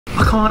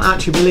can't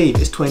actually believe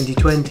it's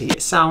 2020.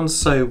 It sounds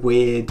so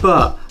weird,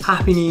 but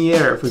Happy New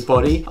Year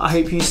everybody. I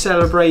hope you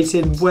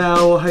celebrated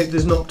well. I hope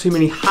there's not too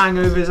many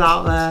hangovers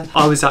out there.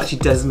 I was actually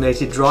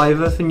designated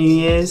driver for New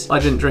Year's. I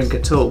didn't drink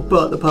at all,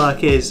 but the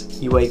perk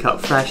is you wake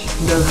up fresh,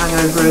 no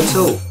hangover at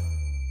all.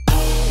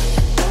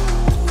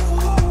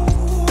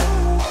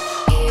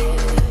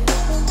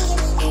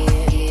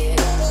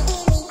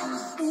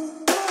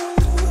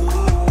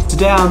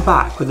 Today I'm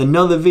back with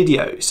another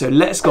video, so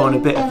let's go on a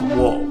bit of a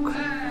walk.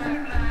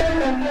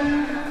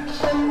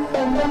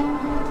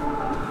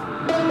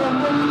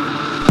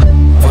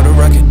 For the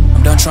record,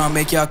 I'm done trying to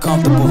make y'all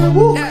comfortable.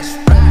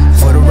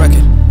 For the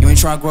record, you ain't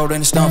trying to grow,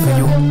 then it's done for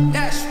you.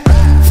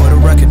 For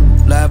the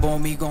record, lab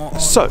on me going on.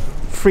 So,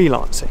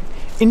 freelancing.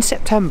 In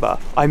September,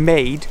 I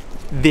made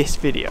this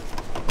video.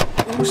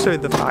 Also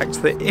the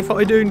fact that if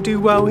I don't do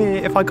well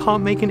here, if I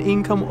can't make an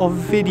income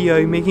of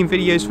making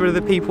videos for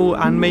other people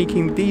and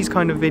making these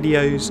kind of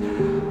videos,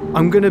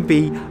 I'm gonna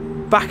be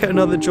back at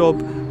another job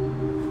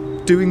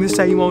doing the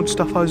same old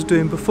stuff I was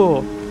doing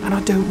before, and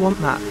I don't want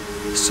that.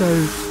 So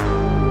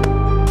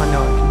I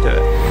know I can do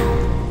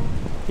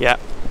it. Yeah,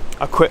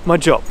 I quit my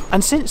job.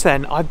 And since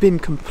then, I've been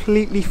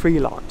completely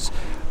freelance,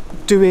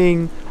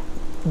 doing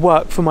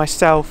work for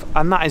myself,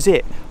 and that is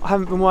it. I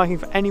haven't been working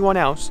for anyone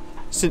else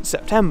since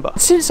September.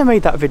 Since I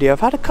made that video,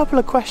 I've had a couple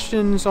of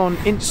questions on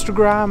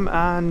Instagram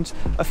and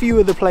a few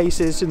other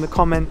places in the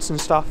comments and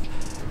stuff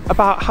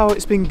about how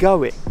it's been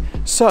going.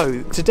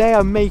 So today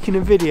I'm making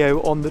a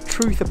video on the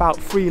truth about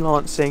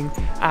freelancing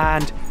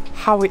and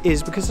how it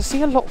is, because I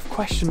see a lot of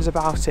questions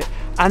about it,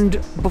 and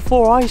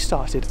before I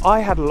started I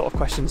had a lot of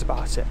questions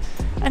about it,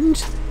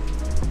 and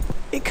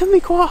it can be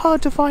quite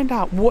hard to find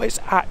out what it's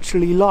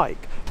actually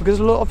like, because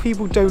a lot of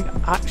people don't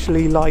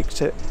actually like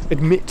to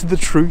admit to the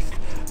truth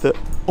that,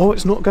 oh,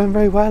 it's not going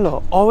very well,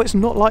 or oh, it's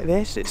not like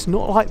this, it's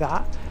not like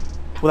that.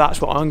 Well,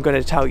 that's what I'm going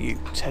to tell you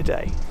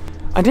today.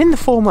 And in the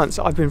 4 months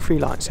that I've been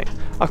freelancing,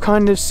 I've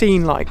kind of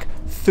seen like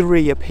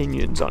 3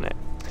 opinions on it.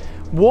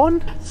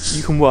 1,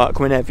 you can work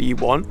whenever you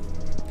want.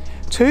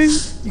 2,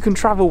 you can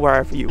travel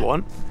wherever you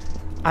want.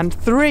 And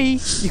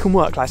 3, you can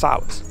work less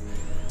hours.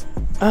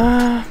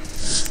 And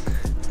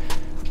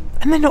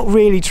they're not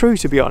really true,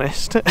 to be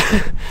honest.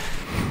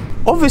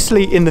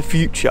 Obviously in the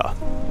future,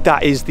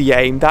 that is the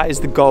aim, that is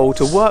the goal,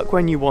 to work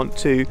when you want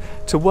to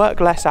work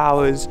less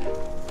hours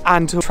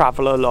and to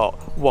travel a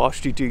lot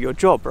whilst you do your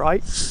job,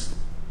 right?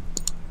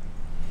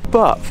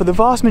 But for the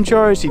vast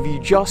majority of you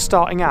just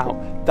starting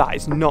out, that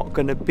is not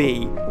going to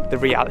be the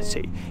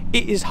reality.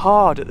 It is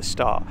hard at the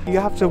start.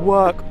 You have to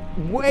work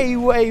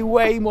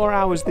way more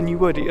hours than you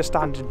would at your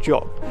standard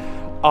job.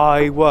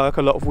 I work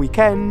a lot of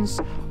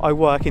weekends, I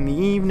work in the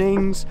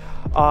evenings,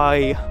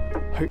 I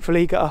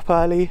hopefully get up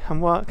early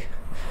and work.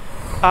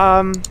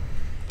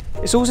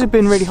 It's also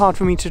been really hard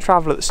for me to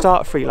travel at the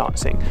start of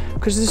freelancing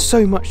because there's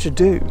so much to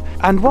do.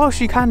 And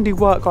whilst you can do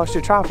work whilst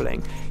you're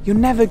traveling, you're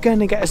never going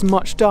to get as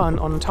much done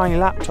on a tiny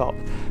laptop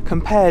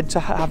compared to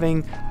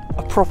having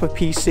a proper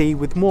PC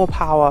with more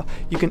power.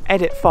 You can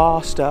edit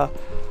faster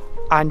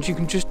and you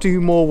can just do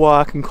more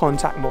work and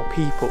contact more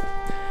people.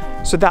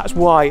 So that's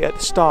why at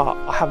the start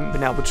I haven't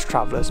been able to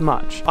travel as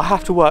much. I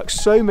have to work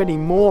so many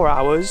more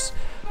hours.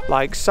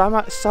 Like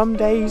some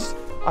days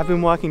I've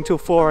been working till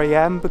 4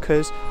 AM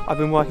because I've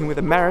been working with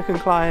American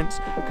clients,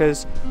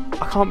 because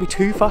I can't be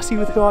too fussy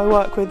with who I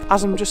work with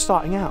as I'm just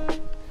starting out.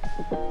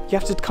 You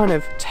have to kind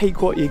of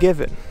take what you're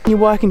given. When you're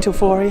working till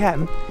 4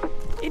 AM,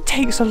 it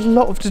takes a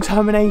lot of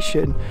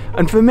determination,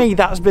 and for me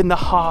that's been the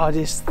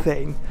hardest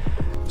thing.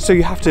 So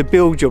you have to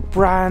build your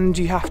brand,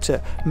 you have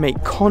to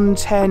make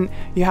content,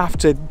 you have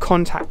to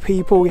contact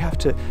people, you have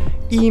to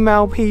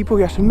email people,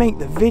 you have to make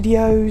the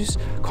videos,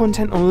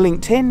 content on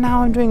LinkedIn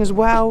now I'm doing as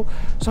well.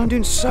 So I'm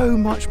doing so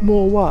much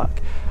more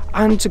work.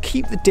 And to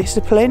keep the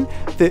discipline,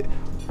 that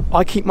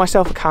I keep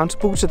myself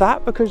accountable to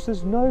that, because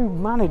there's no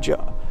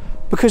manager,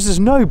 because there's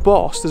no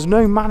boss, there's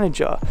no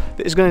manager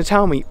that is going to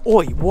tell me,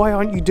 oi, why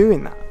aren't you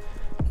doing that?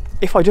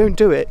 If I don't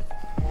do it,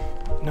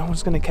 no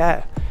one's going to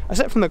care.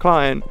 Except from the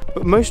client,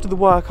 but most of the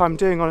work I'm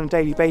doing on a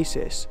daily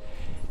basis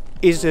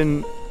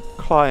isn't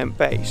client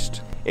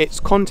based, it's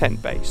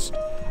content based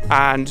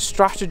and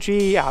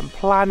strategy and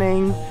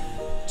planning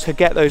to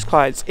get those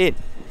clients in.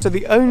 So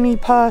the only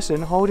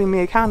person holding me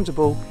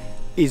accountable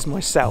is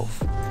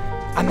myself,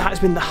 and that's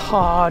been the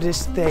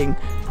hardest thing,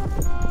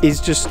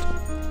 is just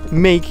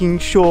making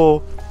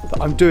sure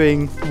that I'm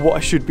doing what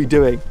I should be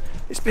doing.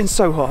 It's been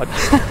so hard.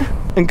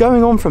 And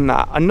going on from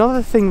that,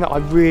 another thing that I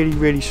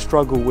really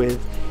struggle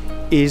with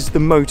is the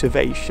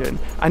motivation,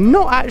 and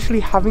not actually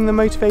having the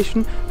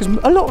motivation, because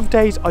a lot of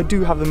days I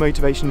do have the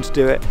motivation to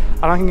do it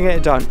and I can get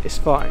it done, it's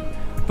fine,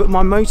 but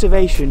my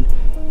motivation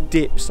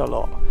dips a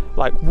lot.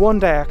 Like one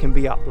day I can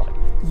be up like,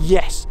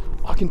 yes,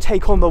 I can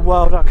take on the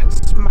world, I can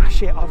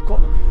smash it,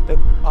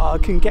 I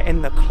can get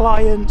in the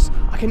clients,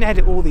 I can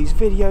edit all these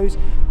videos,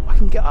 I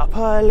can get up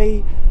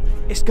early,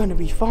 it's gonna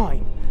be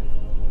fine.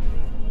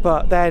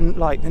 But then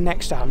like the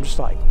next day I'm just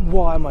like,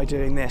 why am I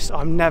doing this?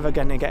 I'm never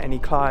gonna get any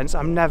clients,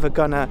 I'm never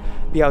gonna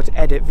be able to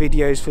edit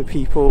videos for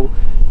people.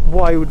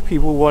 why would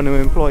people want to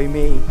employ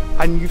me?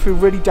 And you feel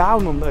really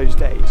down on those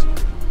days.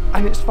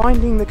 And it's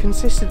finding the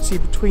consistency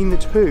between the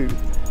two,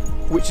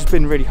 which has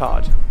been really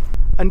hard.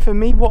 And for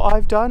me, what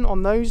I've done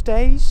on those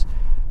days,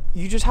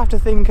 you just have to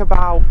think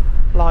about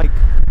like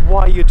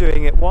why you're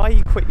doing it, why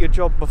you quit your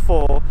job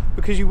before,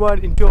 because you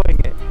weren't enjoying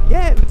it.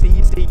 Yeah, it was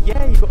easy,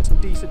 yeah, you got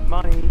some decent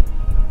money,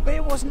 but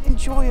it wasn't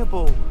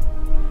enjoyable.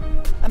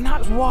 And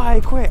that's why I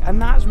quit, and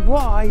that's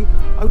why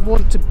I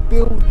want to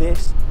build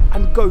this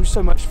and go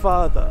so much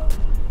further.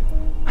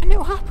 And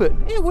it'll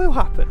happen, it will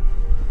happen.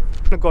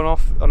 I've gone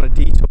off on a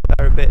detour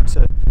there a bit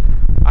to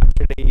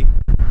actually,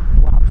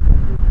 wow.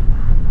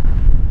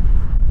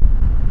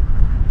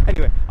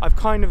 Anyway, I've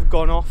kind of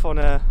gone off on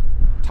a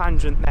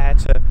tangent there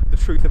to the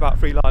truth about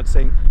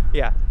freelancing,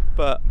 yeah.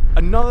 But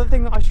another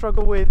thing that I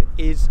struggle with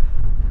is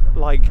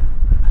like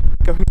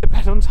going to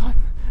bed on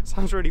time.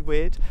 Sounds really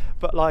weird,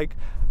 but like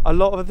a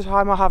lot of the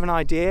time I'll have an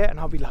idea and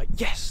I'll be like,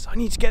 yes, I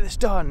need to get this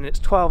done, and it's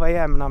 12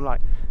 AM and I'm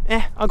like,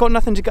 I've got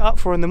nothing to get up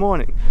for in the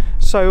morning.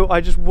 So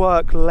I just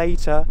work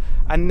later,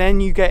 and then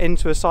you get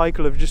into a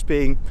cycle of just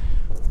being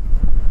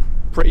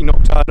pretty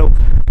nocturnal,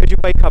 because you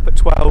wake up at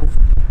 12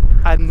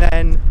 and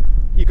then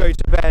you go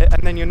to bed,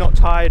 and then you're not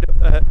tired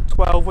at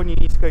 12 when you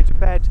need to go to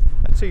bed,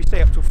 and so you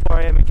stay up till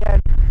 4 AM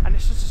again, and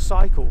it's just a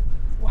cycle.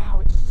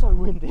 Wow, it's so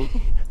windy.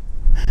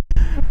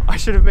 I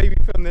should have maybe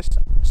filmed this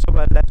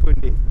somewhere less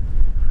windy.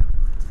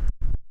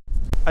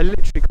 I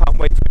literally can't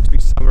wait for it to be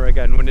summer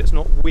again, when it's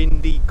not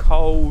windy,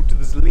 cold,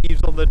 there's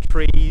leaves on the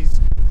trees,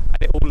 and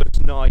it all looks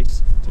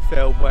nice to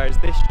film, whereas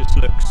this just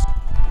looks,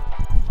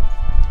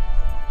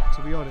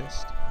 to be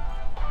honest,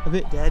 a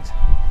bit dead.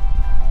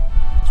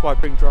 That's why I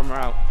bring Drummer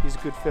out. He's a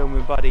good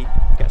filming buddy,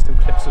 get some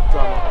clips of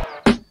Drummer.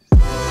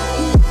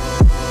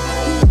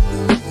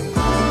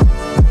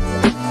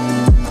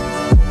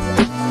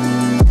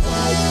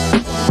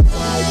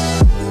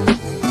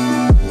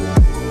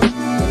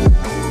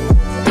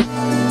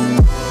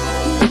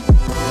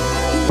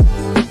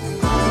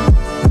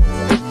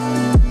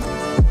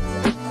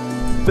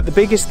 But the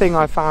biggest thing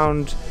I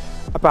found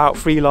about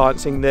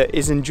freelancing that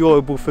is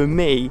enjoyable for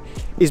me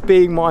is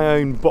being my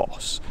own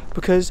boss,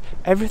 because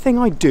everything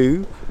I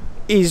do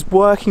is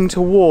working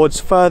towards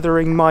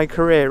furthering my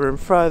career and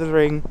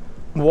furthering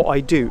what I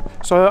do.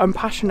 So I'm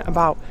passionate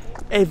about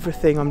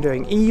everything I'm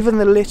doing, even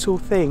the little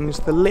things,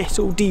 the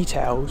little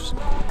details.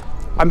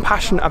 I'm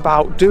passionate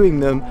about doing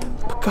them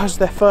because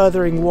they're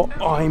furthering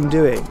what I'm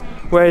doing.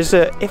 Whereas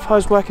if I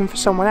was working for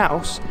someone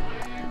else,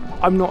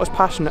 I'm not as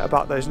passionate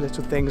about those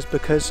little things,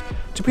 because,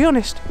 to be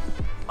honest,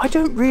 I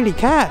don't really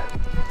care.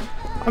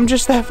 I'm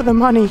just there for the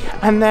money,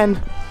 and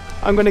then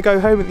I'm going to go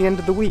home at the end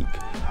of the week.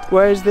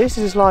 Whereas this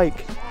is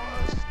like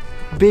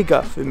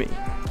bigger for me.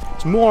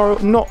 It's more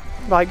not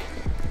like,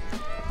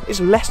 it's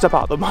less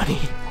about the money,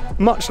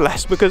 much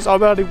less, because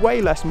I'm earning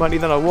way less money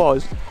than I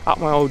was at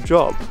my old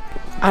job.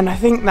 And I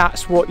think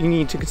that's what you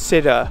need to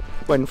consider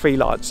when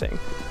freelancing.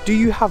 Do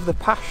you have the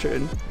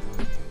passion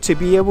to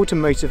be able to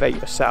motivate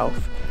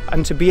yourself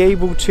and to be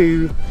able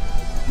to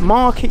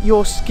market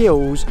your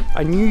skills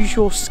and use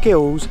your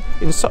skills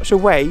in such a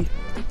way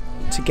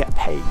to get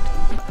paid?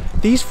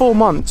 These 4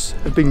 months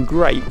have been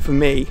great for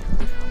me.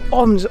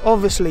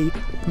 Obviously,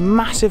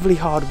 massively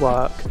hard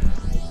work,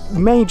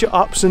 major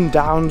ups and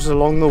downs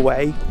along the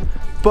way,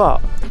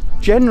 but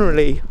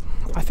generally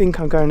I think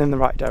I'm going in the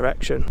right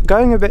direction.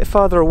 Going a bit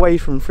further away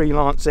from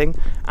freelancing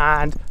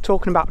and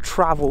talking about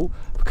travel,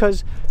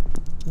 because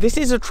this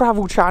is a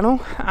travel channel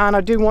and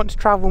I do want to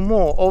travel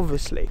more,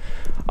 obviously.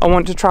 I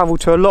want to travel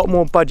to a lot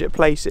more budget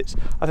places.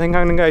 I think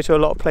I'm going to go to a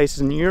lot of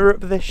places in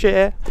Europe this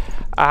year,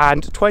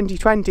 and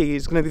 2020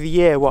 is going to be the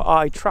year where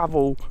I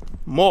travel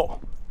more.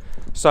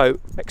 So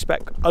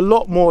expect a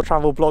lot more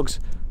travel vlogs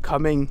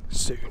coming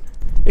soon.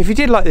 If you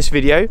did like this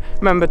video,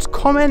 remember to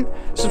comment,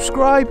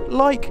 subscribe,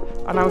 like,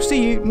 and I will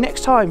see you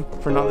next time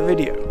for another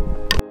video.